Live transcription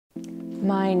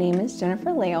My name is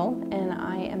Jennifer Lail, and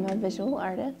I am a visual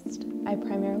artist. I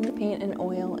primarily paint in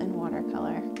oil and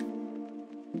watercolor.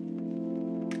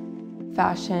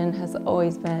 Fashion has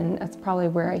always been, that's probably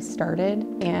where I started,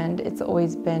 and it's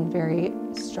always been very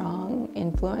strong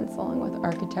influence along with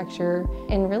architecture,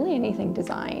 and really anything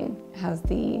design has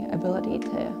the ability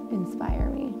to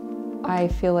inspire me. I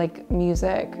feel like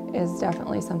music is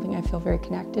definitely something I feel very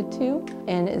connected to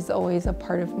and is always a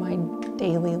part of my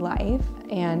daily life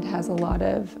and has a lot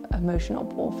of emotional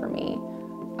pull for me.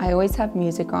 I always have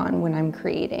music on when I'm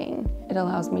creating. It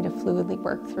allows me to fluidly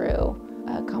work through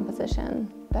a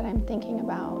composition that I'm thinking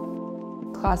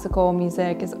about. Classical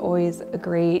music is always a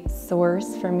great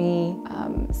source for me.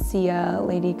 Sia,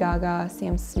 Lady Gaga,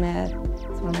 Sam Smith,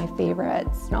 it's one of my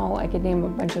favorites. And I could name a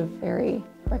bunch of very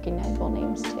recognizable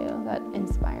names too that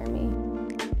inspire me.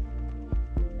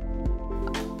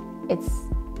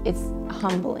 It's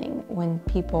humbling when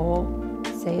people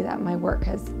say that my work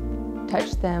has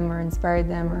touched them or inspired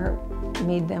them or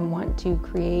made them want to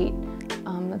create.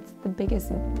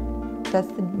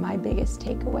 That's my biggest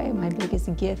takeaway, my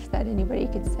biggest gift that anybody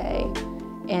could say.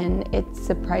 And it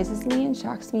surprises me and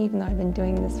shocks me, even though I've been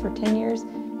doing this for 10 years.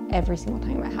 Every single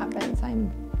time it happens,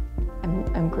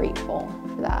 I'm grateful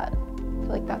for that. I feel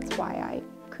like that's why I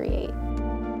create.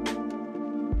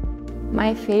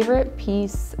 My favorite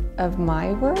piece of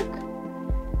my work,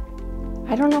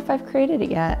 I don't know if I've created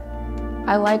it yet.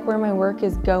 I like where my work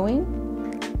is going.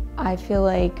 I feel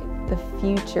like the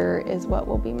future is what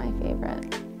will be my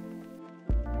favorite.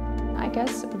 I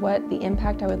guess what the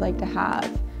impact I would like to have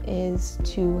is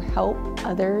to help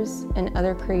others and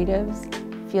other creatives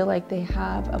feel like they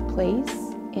have a place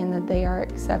and that they are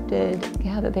accepted,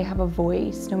 that they have a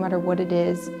voice, no matter what it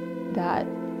is, that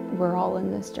we're all in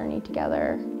this journey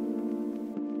together.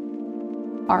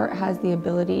 Art has the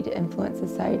ability to influence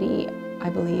society, I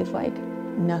believe, like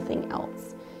nothing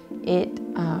else.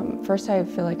 First I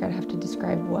feel like I'd have to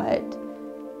describe what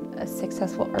a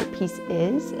successful art piece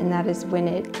is, and that is when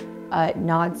it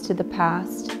nods to the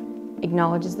past,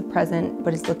 acknowledges the present,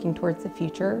 but is looking towards the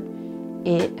future.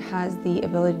 It has the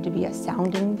ability to be a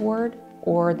sounding board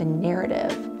or the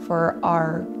narrative for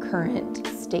our current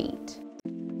state.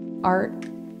 Art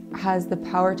has the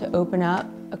power to open up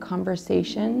a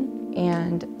conversation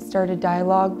and start a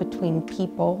dialogue between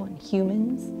people and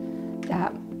humans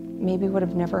that maybe would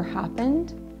have never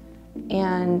happened.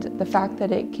 And the fact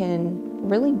that it can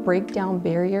really break down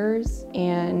barriers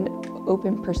and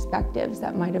open perspectives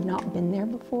that might have not been there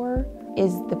before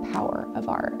is the power of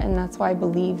art. And that's why I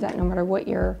believe that no matter what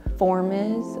your form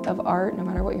is of art, no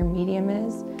matter what your medium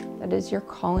is, that is your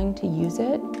calling to use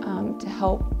it to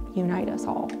help unite us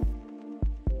all.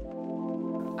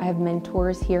 I have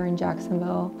mentors here in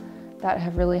Jacksonville that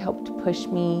have really helped push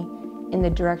me in the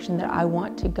direction that I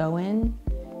want to go in.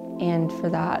 And for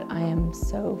that, I am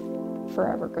so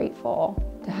forever grateful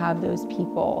to have those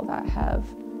people that have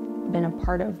been a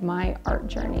part of my art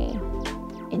journey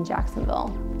in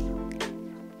Jacksonville.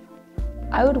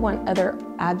 I would want other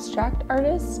abstract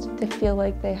artists to feel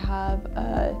like they have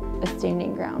a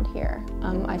standing ground here.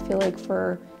 I feel like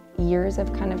for years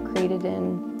I've kind of created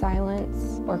in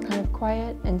silence or kind of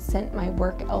quiet and sent my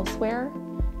work elsewhere.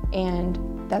 And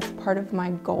that's part of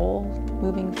my goal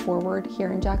moving forward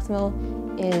here in Jacksonville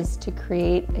is to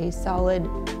create a solid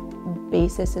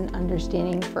basis and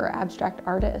understanding for abstract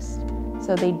artists.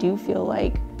 So they do feel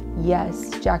like,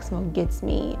 yes, Jacksonville gets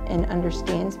me and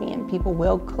understands me and people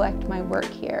will collect my work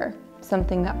here.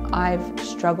 Something that I've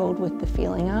struggled with the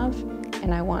feeling of,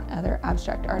 and I want other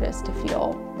abstract artists to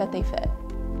feel that they fit.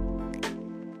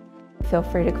 Feel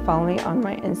free to follow me on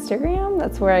my Instagram.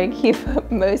 That's where I keep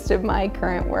most of my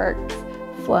current works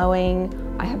flowing.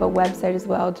 I have a website as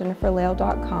well,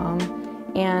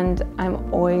 jenniferlail.com, and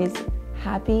I'm always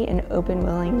happy and open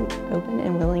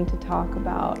and willing to talk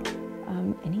about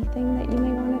anything that you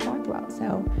may want to talk about.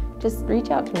 So just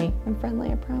reach out to me. I'm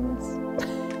friendly, I promise.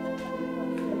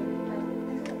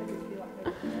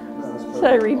 Should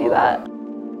I redo that?